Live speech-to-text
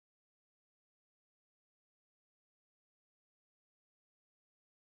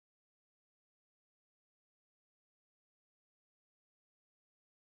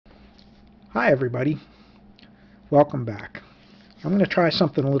Hi everybody, welcome back. I'm going to try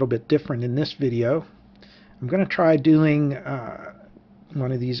something a little bit different in this video. I'm going to try doing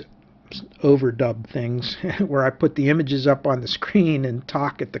one of these overdub things where I put the images up on the screen and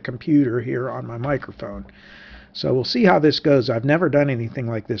talk at the computer here on my microphone. So we'll see how this goes. I've never done anything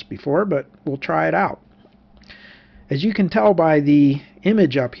like this before, but we'll try it out. As you can tell by the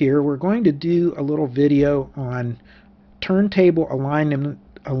image up here, we're going to do a little video on turntable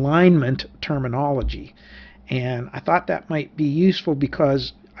alignment terminology, and I thought that might be useful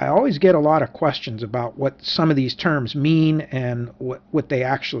because I always get a lot of questions about what some of these terms mean and what they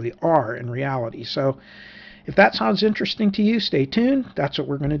actually are in reality. So if that sounds interesting to you, stay tuned. That's what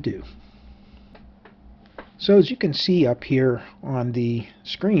we're going to do. So as you can see up here on the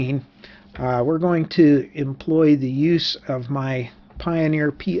screen, we're going to employ the use of my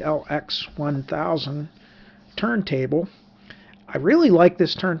Pioneer PLX 1000 turntable. I really like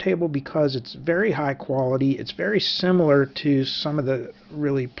this turntable because it's very high quality. It's very similar to some of the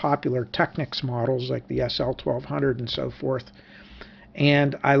really popular Technics models like the SL1200 and so forth.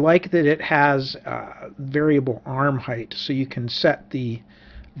 And I like that it has variable arm height, so you can set the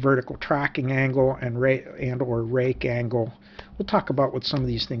vertical tracking angle and or rake angle. We'll talk about what some of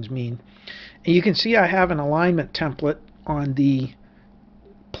these things mean. And you can see I have an alignment template on the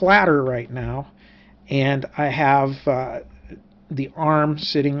platter right now, and I have the arm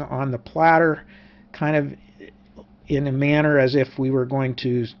sitting on the platter kind of in a manner as if we were going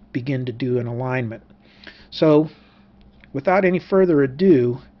to begin to do an alignment. So without any further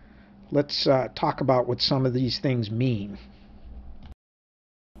ado, let's talk about what some of these things mean.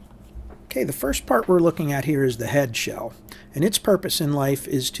 Okay, the first part we're looking at here is the head shell, and its purpose in life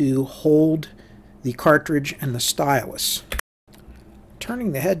is to hold the cartridge and the stylus.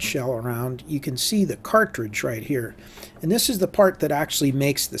 Turning the head shell around, you can see the cartridge right here, and this is the part that actually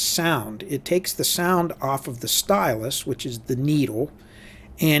makes the sound. It takes the sound off of the stylus, which is the needle,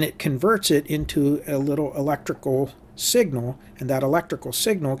 and it converts it into a little electrical signal, and that electrical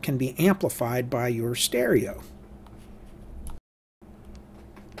signal can be amplified by your stereo.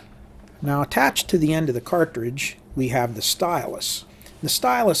 Now attached to the end of the cartridge we have the stylus. The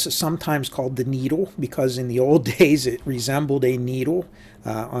stylus is sometimes called the needle because in the old days it resembled a needle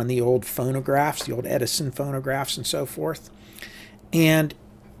on the old phonographs, the old Edison phonographs and so forth. And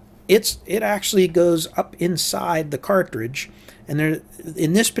it actually goes up inside the cartridge, and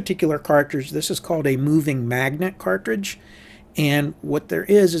in this particular cartridge this is called a moving magnet cartridge. And what there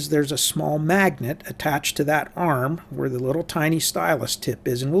is there's a small magnet attached to that arm where the little tiny stylus tip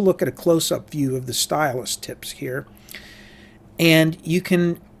is, and we'll look at a close-up view of the stylus tips here. And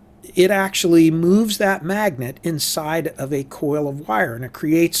it actually moves that magnet inside of a coil of wire, and it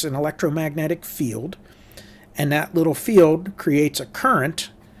creates an electromagnetic field, and that little field creates a current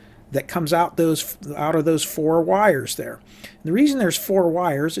that comes out of those four wires there. And the reason there's four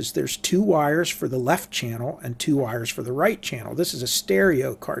wires is there's two wires for the left channel and two wires for the right channel. This is a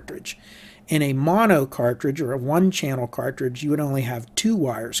stereo cartridge. In a mono cartridge or a one-channel cartridge, you would only have two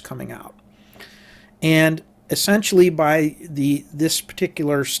wires coming out. And essentially by this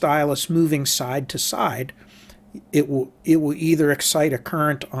particular stylus moving side to side, it will either excite a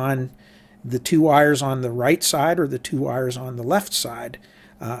current on the two wires on the right side or the two wires on the left side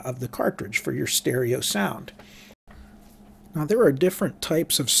of the cartridge for your stereo sound. Now there are different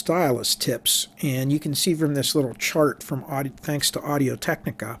types of stylus tips, and you can see from this little chart from thanks to Audio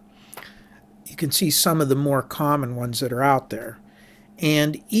Technica, you can see some of the more common ones that are out there.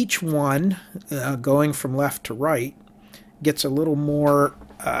 And each one, going from left to right, gets a little more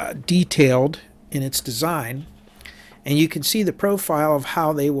detailed in its design. And you can see the profile of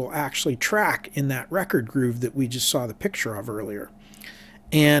how they will actually track in that record groove that we just saw the picture of earlier.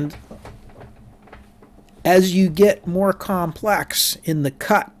 And as you get more complex in the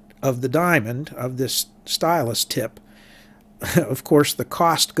cut of the diamond of this stylus tip, of course the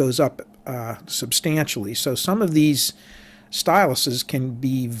cost goes up substantially. So some of these styluses can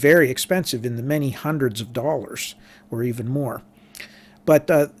be very expensive, in the many hundreds of dollars or even more. But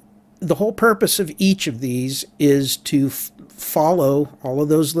the whole purpose of each of these is to follow all of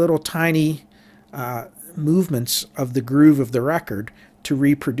those little tiny movements of the groove of the record to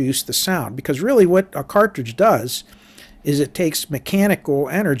reproduce the sound. Because really what a cartridge does is it takes mechanical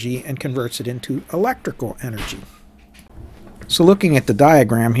energy and converts it into electrical energy. So looking at the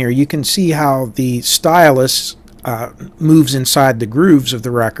diagram here, you can see how the stylus moves inside the grooves of the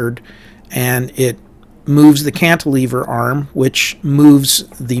record, and it moves the cantilever arm, which moves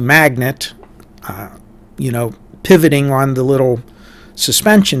the magnet, pivoting on the little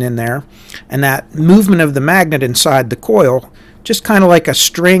suspension in there, and that movement of the magnet inside the coil just kind of like a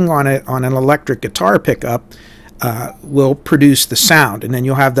string on an electric guitar pickup, will produce the sound. And then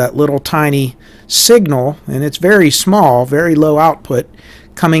you'll have that little tiny signal, and it's very small, very low output,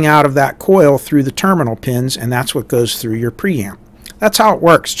 coming out of that coil through the terminal pins, and that's what goes through your preamp. That's how it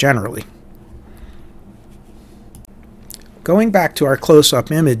works generally. Going back to our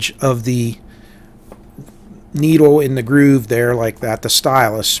close-up image of the needle in the groove there like that, the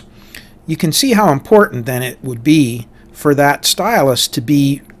stylus, you can see how important then it would be for that stylus to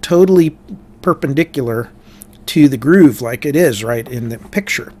be totally perpendicular to the groove like it is right in the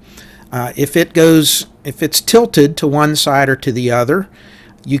picture. If it's tilted to one side or to the other,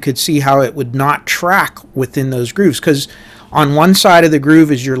 you could see how it would not track within those grooves, because on one side of the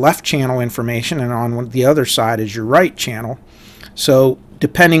groove is your left channel information and on the other side is your right channel. So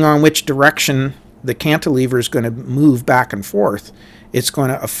depending on which direction the cantilever is going to move back and forth, it's going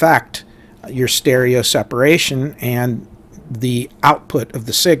to affect your stereo separation and the output of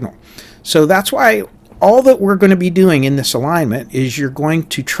the signal. So that's why all that we're going to be doing in this alignment is you're going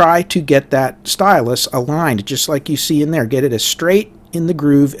to try to get that stylus aligned just like you see in there. Get it as straight in the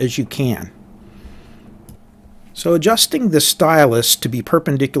groove as you can. So adjusting the stylus to be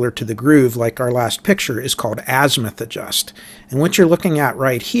perpendicular to the groove like our last picture is called azimuth adjust. And what you're looking at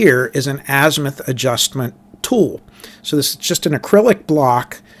right here is an azimuth adjustment tool. So this is just an acrylic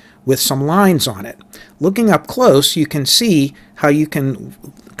block with some lines on it. Looking up close, you can see how you can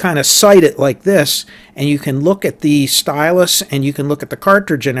kind of sight it like this, and you can look at the stylus and you can look at the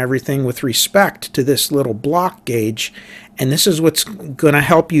cartridge and everything with respect to this little block gauge, and this is what's going to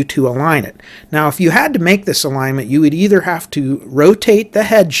help you to align it. Now if you had to make this alignment, you would either have to rotate the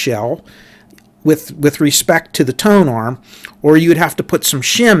head shell with respect to the tone arm, or you would have to put some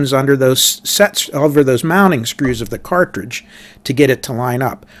shims under those mounting screws of the cartridge to get it to line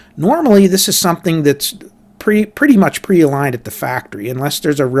up. Normally this is something that's pretty much pre-aligned at the factory. Unless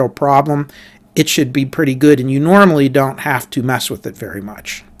there's a real problem, it should be pretty good, and you normally don't have to mess with it very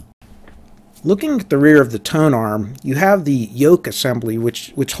much. Looking at the rear of the tone arm, you have the yoke assembly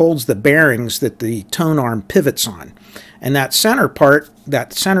which holds the bearings that the tone arm pivots on. And that center part,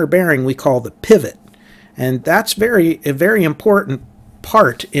 that center bearing, we call the pivot. And that's a very important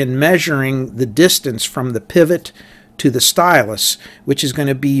part in measuring the distance from the pivot to the stylus, which is going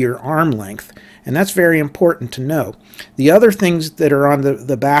to be your arm length. And that's very important to know. The other things that are on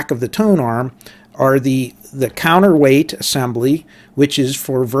the back of the tone arm are the counterweight assembly, which is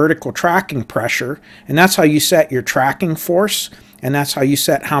for vertical tracking pressure, and that's how you set your tracking force, and that's how you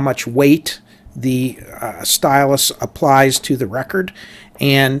set how much weight the stylus applies to the record.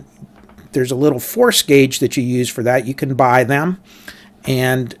 And there's a little force gauge that you use for that. You can buy them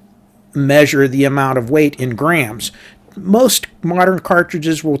and measure the amount of weight in grams. Most modern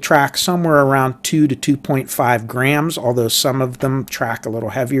cartridges will track somewhere around 2 to 2.5 grams, although some of them track a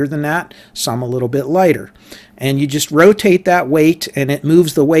little heavier than that, some a little bit lighter. And you just rotate that weight and it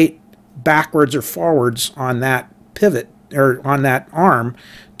moves the weight backwards or forwards on that pivot or on that arm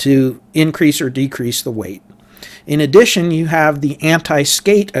to increase or decrease the weight. In addition, you have the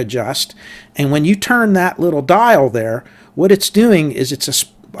anti-skate adjust, and when you turn that little dial there, what it's doing is it's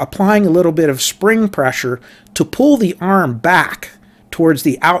applying a little bit of spring pressure to pull the arm back towards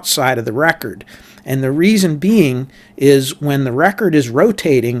the outside of the record. And the reason being is when the record is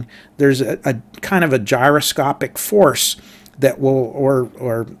rotating, there's a kind of a gyroscopic force that will,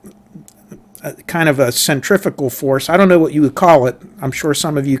 or kind of a centrifugal force, I don't know what you would call it, I'm sure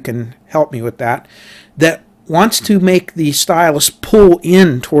some of you can help me with that, that wants to make the stylus pull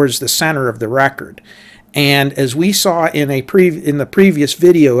in towards the center of the record. And as we saw in the previous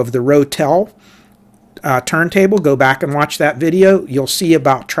video of the Rotel turntable, go back and watch that video, you'll see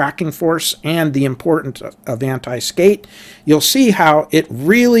about tracking force and the importance of anti-skate. You'll see how it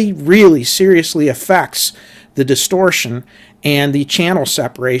really, really seriously affects the distortion and the channel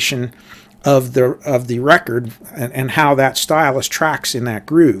separation of the record and how that stylus tracks in that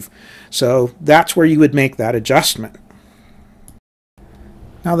groove. So that's where you would make that adjustment.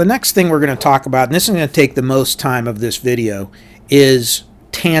 Now the next thing we're going to talk about, and this is going to take the most time of this video, is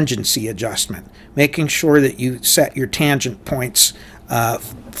tangency adjustment. Making sure that you set your tangent points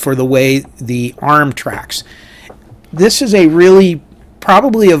for the way the arm tracks. This is a really,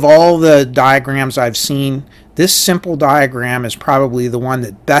 probably of all the diagrams I've seen, this simple diagram is probably the one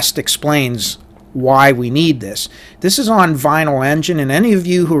that best explains why we need this. This is on Vinyl Engine, and any of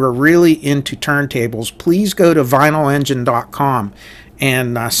you who are really into turntables, please go to vinylengine.com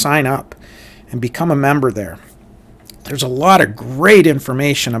and sign up and become a member there. There's a lot of great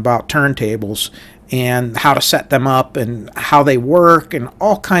information about turntables and how to set them up and how they work and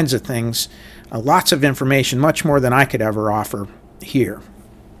all kinds of things. Lots of information, much more than I could ever offer. here.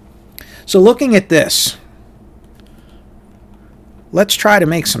 So looking at this, let's try to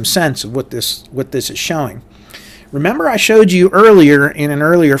make some sense of what this is showing. Remember, I showed you earlier in an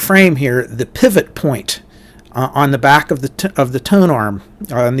earlier frame here the pivot point on the back of the tone arm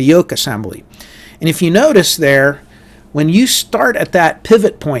on the yoke assembly. And if you notice there, when you start at that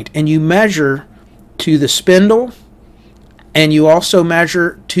pivot point and you measure to the spindle and you also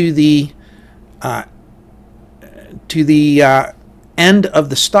measure to the end of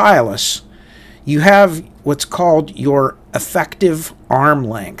the stylus, you have what's called your effective arm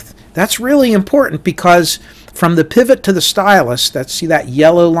length. That's really important because from the pivot to the stylus, see that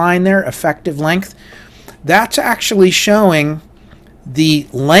yellow line there, effective length, that's actually showing the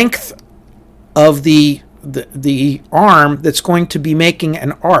length of the arm that's going to be making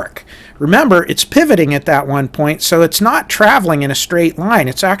an arc. Remember, it's pivoting at that one point, so it's not traveling in a straight line.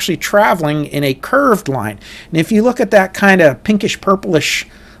 It's actually traveling in a curved line. And if you look at that kind of pinkish purplish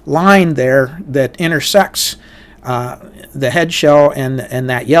line there that intersects the head shell and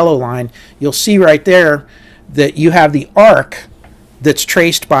that yellow line, you'll see right there that you have the arc that's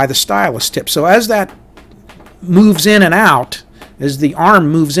traced by the stylus tip. So as that moves in and out, as the arm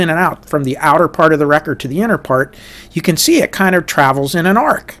moves in and out from the outer part of the record to the inner part, you can see it kind of travels in an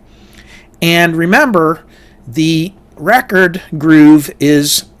arc. And remember, the record groove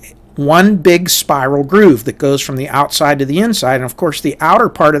is one big spiral groove that goes from the outside to the inside. And of course, the outer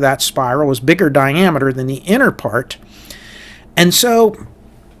part of that spiral is bigger diameter than the inner part. And so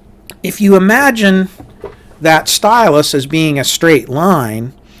if you imagine that stylus as being a straight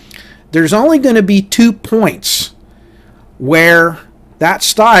line, there's only going to be 2 points where that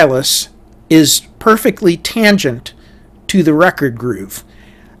stylus is perfectly tangent to the record groove.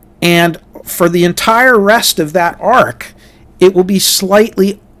 And for the entire rest of that arc, it will be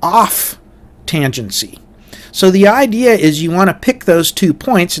slightly off tangency. So the idea is you want to pick those 2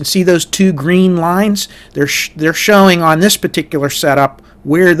 points and see those 2 green lines. They're showing on this particular setup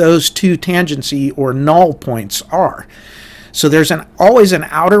where those 2 tangency or null points are. So there's always an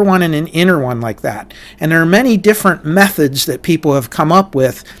outer one and an inner one like that. And there are many different methods that people have come up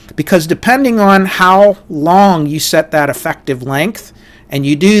with, because depending on how long you set that effective length, and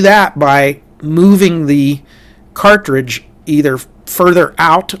you do that by moving the cartridge either further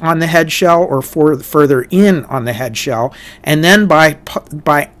out on the head shell or further in on the head shell, and then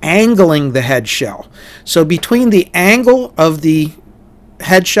by angling the head shell. So between the angle of the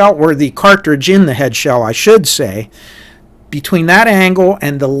head shell, or the cartridge in the head shell, I should say, between that angle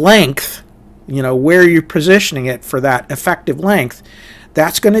and the length, where you're positioning it for that effective length,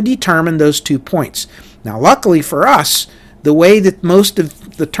 that's going to determine those 2 points. Now, luckily for us, the way that most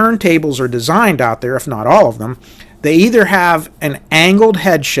of the turntables are designed out there, if not all of them, they either have an angled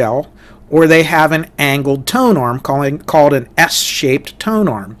head shell or they have an angled tone arm called an S-shaped tone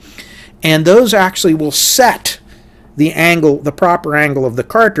arm. And those actually will set the angle, the proper angle of the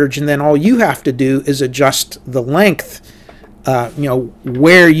cartridge, and then all you have to do is adjust the length,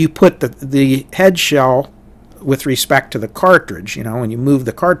 where you put the head shell with respect to the cartridge, when you move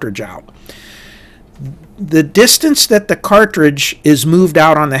the cartridge out. The distance that the cartridge is moved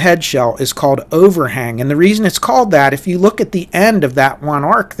out on the head shell is called overhang. And the reason it's called that, if you look at the end of that one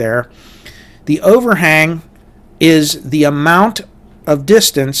arc there, the overhang is the amount of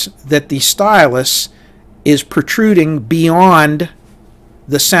distance that the stylus is protruding beyond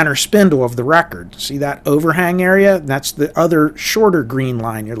the center spindle of the record. See that overhang area? That's the other shorter green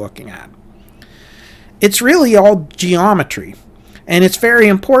line you're looking at. It's really all geometry. And it's very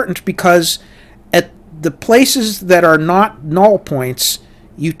important because at the places that are not null points,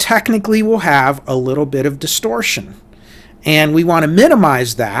 you technically will have a little bit of distortion. And we want to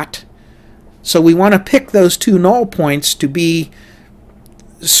minimize that. So we want to pick those 2 null points to be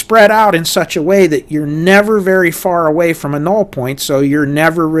spread out in such a way that you're never very far away from a null point, so you're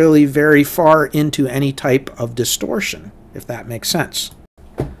never really very far into any type of distortion, if that makes sense.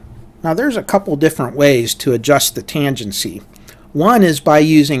 Now there's a couple different ways to adjust the tangency. One is by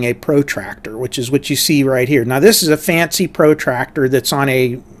using a protractor, which is what you see right here. Now this is a fancy protractor that's on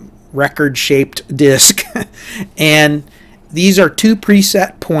a record-shaped disc, and these are 2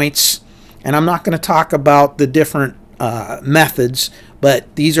 preset points, and I'm not going to talk about the different methods,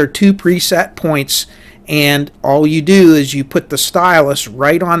 but these are 2 preset points, and all you do is you put the stylus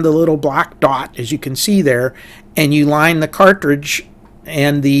right on the little black dot, as you can see there, and you line the cartridge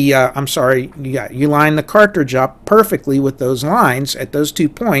and the you line the cartridge up perfectly with those lines at those 2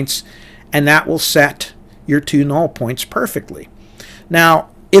 points, and that will set your 2 null points perfectly. Now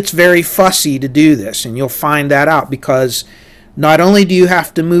it's very fussy to do this, and you'll find that out, because not only do you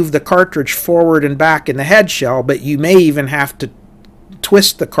have to move the cartridge forward and back in the head shell, but you may even have to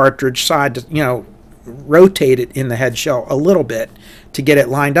twist the cartridge side to, rotate it in the head shell a little bit to get it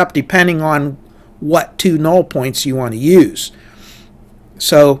lined up, depending on what two null points you want to use.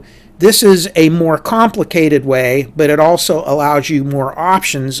 So this is a more complicated way, but it also allows you more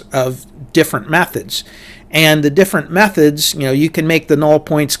options of different methods. And the different methods, you can make the null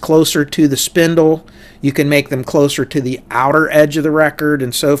points closer to the spindle, you can make them closer to the outer edge of the record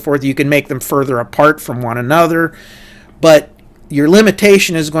and so forth. You can make them further apart from one another, but your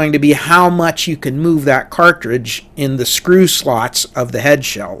limitation is going to be how much you can move that cartridge in the screw slots of the head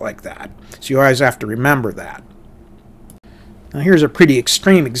shell like that. So you always have to remember that. Now here's a pretty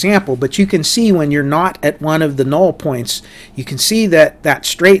extreme example, but you can see when you're not at one of the null points, you can see that that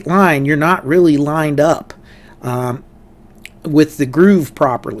straight line, you're not really lined up with the groove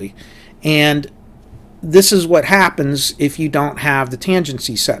properly. And this is what happens if you don't have the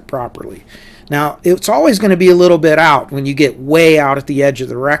tangency set properly. Now, it's always going to be a little bit out when you get way out at the edge of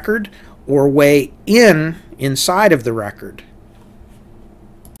the record or way inside of the record.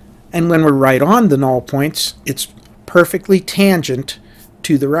 And when we're right on the null points, it's perfectly tangent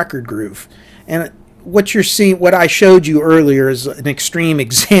to the record groove. And what you're seeing, what I showed you earlier, is an extreme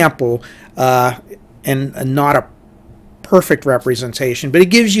example and not a perfect representation, but it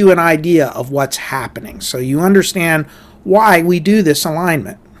gives you an idea of what's happening, so you understand why we do this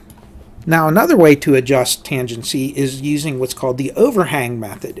alignment. Now, another way to adjust tangency is using what's called the overhang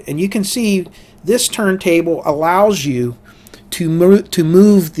method, and you can see this turntable allows you to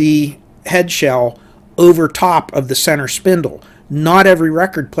move the head shell over top of the center spindle. Not every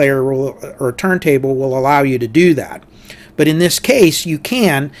record player or turntable will allow you to do that. But in this case, you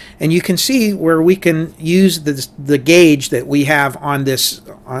can, and you can see where we can use the gauge that we have on this,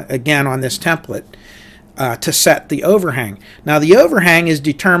 again, on this template to set the overhang. Now, the overhang is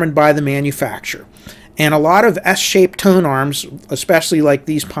determined by the manufacturer. And a lot of S-shaped tone arms, especially like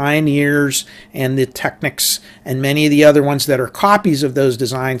these Pioneers and the Technics and many of the other ones that are copies of those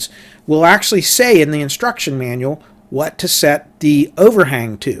designs, will actually say in the instruction manual what to set the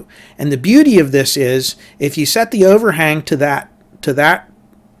overhang to. And the beauty of this is, if you set the overhang to that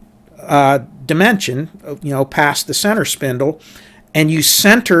dimension, past the center spindle, and you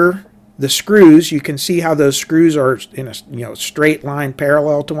center the screws, you can see how those screws are in a straight line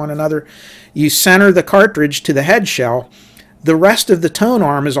parallel to one another. You center the cartridge to the head shell. The rest of the tone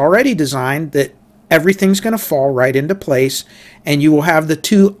arm is already designed that everything's going to fall right into place, and you will have the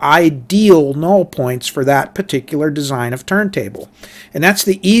two ideal null points for that particular design of turntable. And that's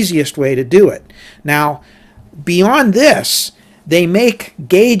the easiest way to do it. Now, beyond this, they make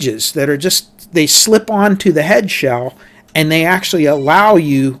gauges that are they slip onto the head shell, and they actually allow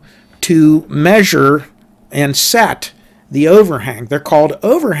you to measure and set the overhang. They're called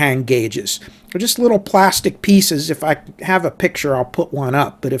overhang gauges. They're just little plastic pieces. If I have a picture, I'll put one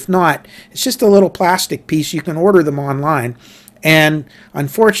up. But if not, it's just a little plastic piece. You can order them online. And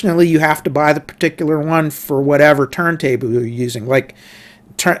unfortunately, you have to buy the particular one for whatever turntable you're using. Like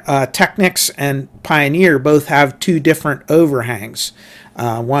Technics and Pioneer both have two different overhangs.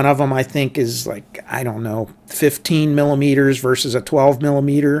 One of them, I think, is like, 15 millimeters versus a 12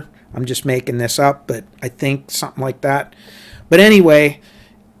 millimeter. I'm just making this up, but I think something like that. But anyway,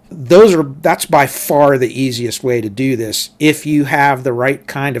 that's by far the easiest way to do this if you have the right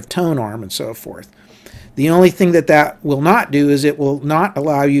kind of tone arm and so forth. The only thing that will not do is it will not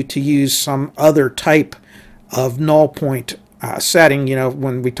allow you to use some other type of null point setting.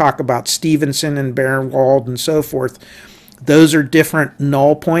 When we talk about Stevenson and Barenwald and so forth, those are different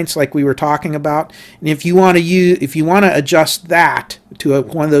null points like we were talking about. And if you want to adjust that to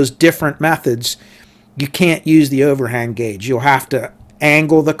one of those different methods, you can't use the overhang gauge. You'll have to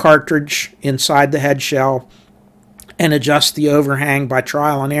angle the cartridge inside the head shell and adjust the overhang by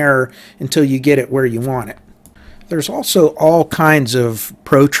trial and error until you get it where you want it. There's also all kinds of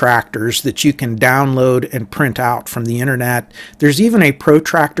protractors that you can download and print out from the internet. There's even a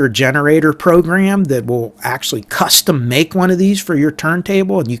protractor generator program that will actually custom make one of these for your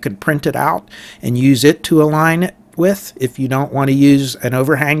turntable, and you can print it out and use it to align it with if you don't want to use an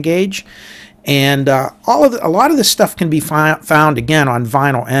overhang gauge. And a lot of this stuff can be found again on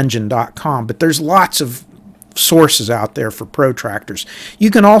vinylengine.com, but there's lots of sources out there for protractors.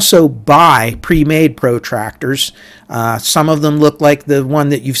 You can also buy pre-made protractors. Some of them look like the one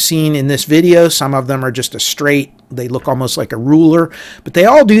that you've seen in this video. Some of them are just a straight, they look almost like a ruler, but they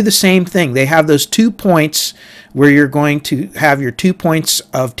all do the same thing. They have those 2 points where you're going to have your 2 points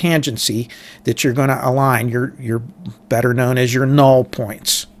of tangency that you're going to align, your better known as your null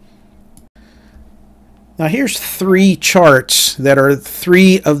points. Now here's 3 charts that are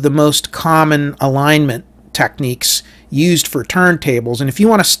 3 of the most common alignment techniques used for turntables. And if you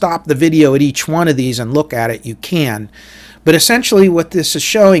want to stop the video at each one of these and look at it, you can. But essentially what this is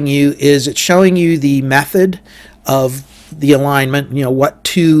showing you is it's showing you the method of the alignment, you know, what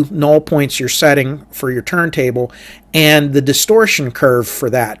two null points you're setting for your turntable, and the distortion curve for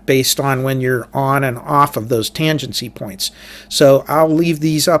that based on when you're on and off of those tangency points. So I'll leave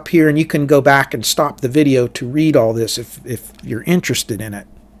these up here and you can go back and stop the video to read all this if you're interested in it.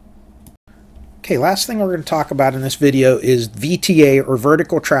 Okay, last thing we're going to talk about in this video is VTA, or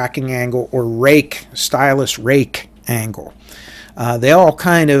vertical tracking angle, or rake, stylus rake angle. They all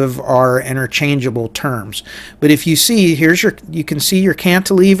kind of are interchangeable terms. But if you see, you can see your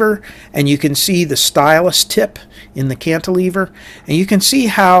cantilever, and you can see the stylus tip in the cantilever, and you can see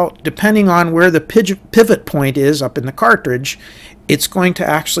how, depending on where the pivot point is up in the cartridge, it's going to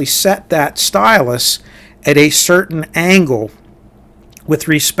actually set that stylus at a certain angle with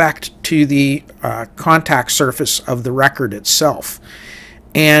respect to the contact surface of the record itself.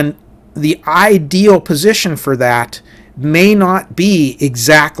 And the ideal position for that may not be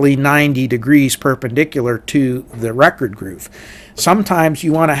exactly 90 degrees perpendicular to the record groove. Sometimes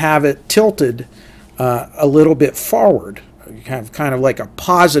you want to have it tilted a little bit forward. You have kind of like a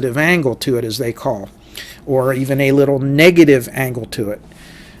positive angle to it, as they call, or even a little negative angle to it.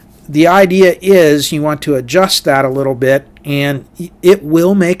 The idea is you want to adjust that a little bit, and it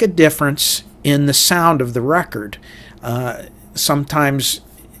will make a difference in the sound of the record. Sometimes,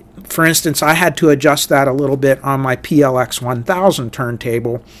 for instance, I had to adjust that a little bit on my PLX 1000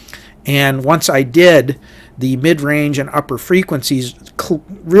 turntable, and once I did, the mid-range and upper frequencies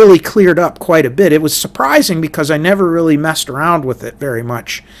really cleared up quite a bit. It was surprising because I never really messed around with it very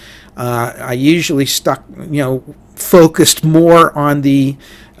much. I usually focused more on the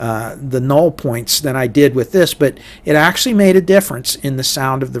null points than I did with this, but it actually made a difference in the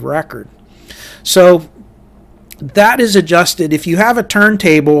sound of the record. So that is adjusted. If you have a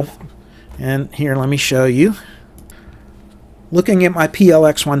turntable, and here, let me show you. Looking at my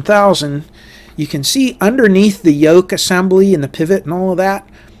PLX 1000, you can see underneath the yoke assembly and the pivot and all of that,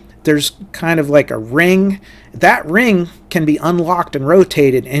 there's kind of like a ring. That ring can be unlocked and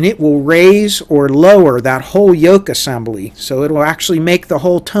rotated, and it will raise or lower that whole yoke assembly. So it will actually make the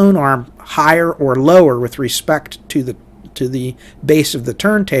whole tone arm higher or lower with respect to the base of the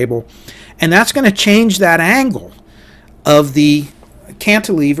turntable. And that's going to change that angle of the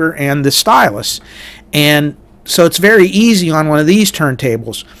cantilever and the stylus. And so it's very easy on one of these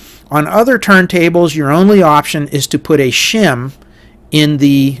turntables. On other turntables, your only option is to put a shim in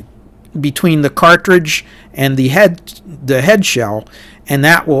between the cartridge and the head shell, and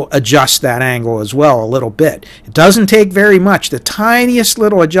that will adjust that angle as well a little bit. It doesn't take very much. The tiniest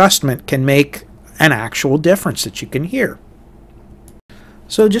little adjustment can make an actual difference that you can hear.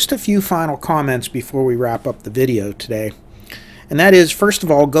 So just a few final comments before we wrap up the video today. And that is, first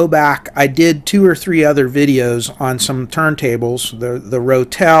of all, go back. I did 2 or 3 other videos on some turntables, the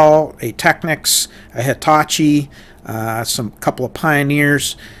Rotel, a Technics, a Hitachi, some couple of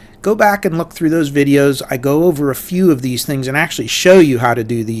Pioneers. Go back and look through those videos. I go over a few of these things and actually show you how to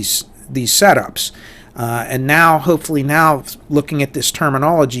do these setups. And now, hopefully now, looking at this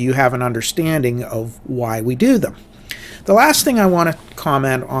terminology, you have an understanding of why we do them. The last thing I want to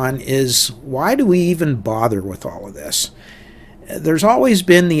comment on is, why do we even bother with all of this? There's always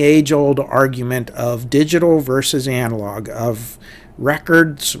been the age-old argument of digital versus analog, of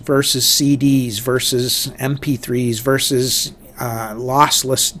records versus CDs versus MP3s versus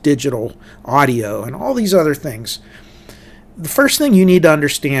lossless digital audio, and all these other things. The first thing you need to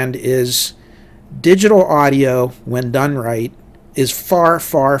understand is digital audio, when done right, is far,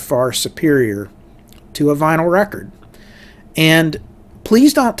 far, far superior to a vinyl record. And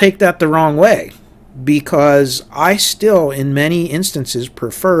please don't take that the wrong way, because I still, in many instances,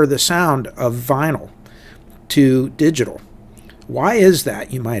 prefer the sound of vinyl to digital. Why is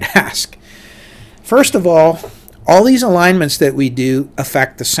that, you might ask? First of all these alignments that we do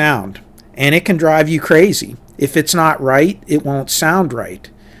affect the sound, and it can drive you crazy. If it's not right, it won't sound right.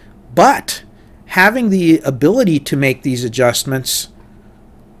 But having the ability to make these adjustments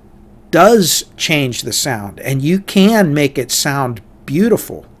does change the sound, and you can make it sound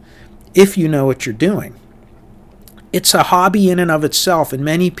beautiful if you know what you're doing. It's a hobby in and of itself, and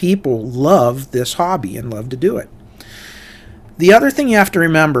many people love this hobby and love to do it. The other thing you have to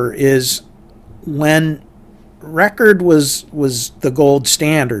remember is, when record was the gold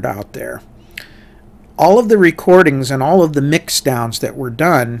standard out there, all of the recordings and all of the mix downs that were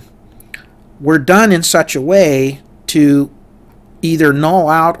done in such a way to either null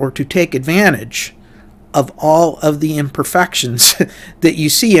out or to take advantage of all of the imperfections that you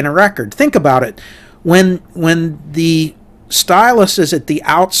see in a record. Think about it. When the stylus is at the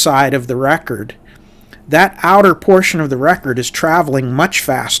outside of the record, that outer portion of the record is traveling much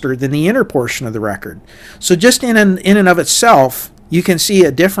faster than the inner portion of the record. So just in and of itself, you can see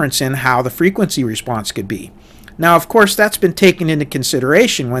a difference in how the frequency response could be. Now, of course, that's been taken into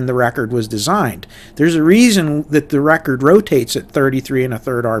consideration when the record was designed. There's a reason that the record rotates at 33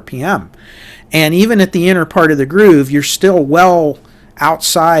 1/3 RPM. And even at the inner part of the groove, you're still well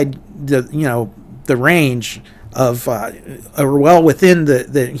outside the, the range of, or well within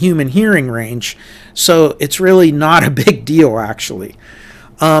the human hearing range. So it's really not a big deal, actually.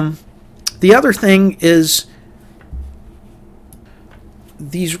 The other thing is,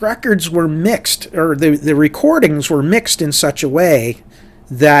 these records were mixed, or the recordings were mixed in such a way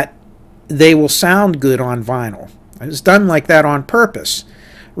that they will sound good on vinyl. It was done like that on purpose.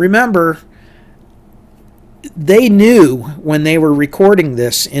 Remember, they knew when they were recording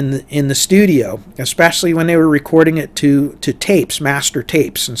this in the studio, especially when they were recording it to tapes, master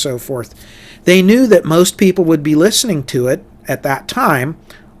tapes and so forth, they knew that most people would be listening to it at that time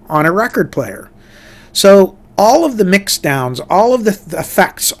on a record player. So all of the mix downs, all of the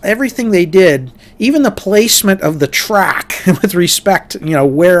effects, everything they did, even the placement of the track with respect,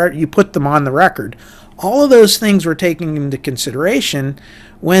 where you put them on the record, all of those things were taken into consideration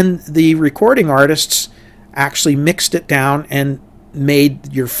when the recording artists actually mixed it down and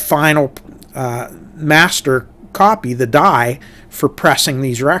made your final master copy, the die, for pressing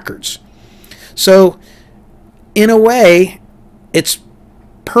these records. So in a way, it's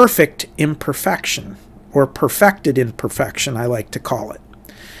perfect imperfection, or perfected imperfection, I like to call it.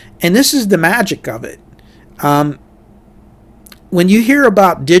 And this is the magic of it. When you hear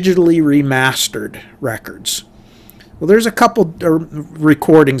about digitally remastered records, well, there's a couple, or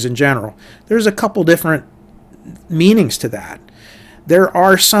recordings in general, there's a couple different meanings to that. There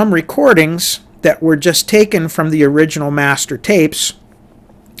are some recordings that were just taken from the original master tapes,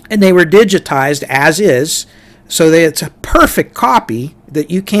 and they were digitized as is, so that it's a perfect copy that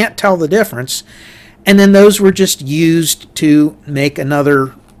you can't tell the difference. And then those were just used to make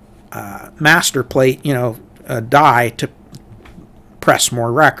another master plate, a die to press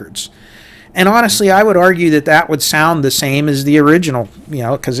more records. And honestly, I would argue that that would sound the same as the original,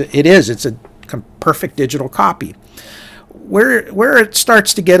 because it's a perfect digital copy. Where it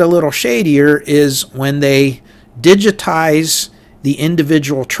starts to get a little shadier is when they digitize the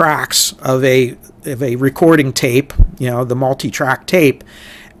individual tracks of a recording tape, the multi-track tape,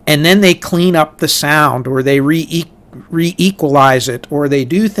 and then they clean up the sound, or they re-equalize it, or they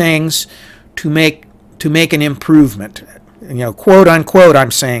do things to make an improvement. Quote unquote, I'm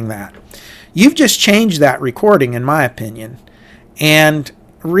saying that. You've just changed that recording, in my opinion. And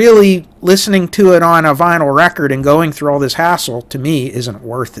really listening to it on a vinyl record and going through all this hassle, to me, isn't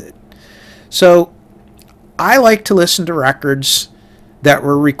worth it. So I like to listen to records that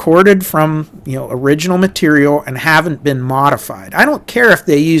were recorded from original material and haven't been modified. I don't care if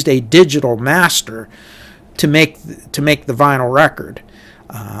they used a digital master to make the vinyl record.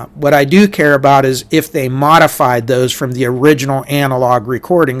 What I do care about is if they modified those from the original analog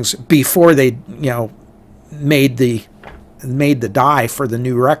recordings before they made the die for the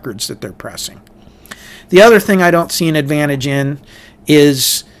new records that they're pressing. The other thing I don't see an advantage in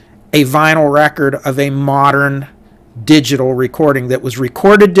is a vinyl record of a modern digital recording that was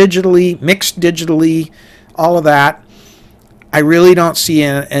recorded digitally, mixed digitally, all of that. I really don't see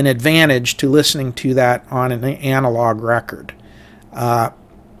an advantage to listening to that on an analog record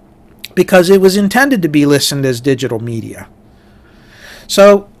because it was intended to be listened as digital media.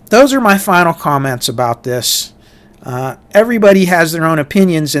 So those are my final comments about this. Everybody has their own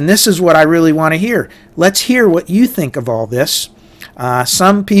opinions, and this is what I really want to hear. Let's hear what you think of all this.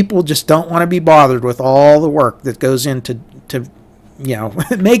 Some people just don't want to be bothered with all the work that goes into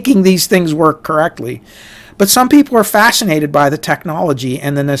making these things work correctly. But some people are fascinated by the technology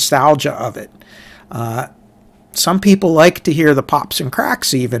and the nostalgia of it. Some people like to hear the pops and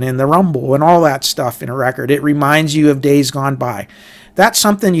cracks even, and the rumble and all that stuff in a record. It reminds you of days gone by. That's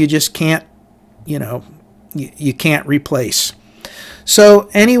something you just can't, you can't replace. So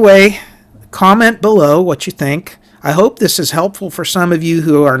anyway, comment below what you think. I hope this is helpful for some of you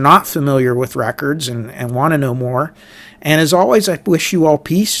who are not familiar with records and want to know more. And as always, I wish you all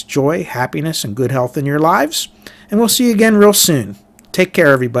peace, joy, happiness, and good health in your lives. And we'll see you again real soon. Take care,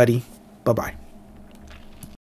 everybody. Bye-bye.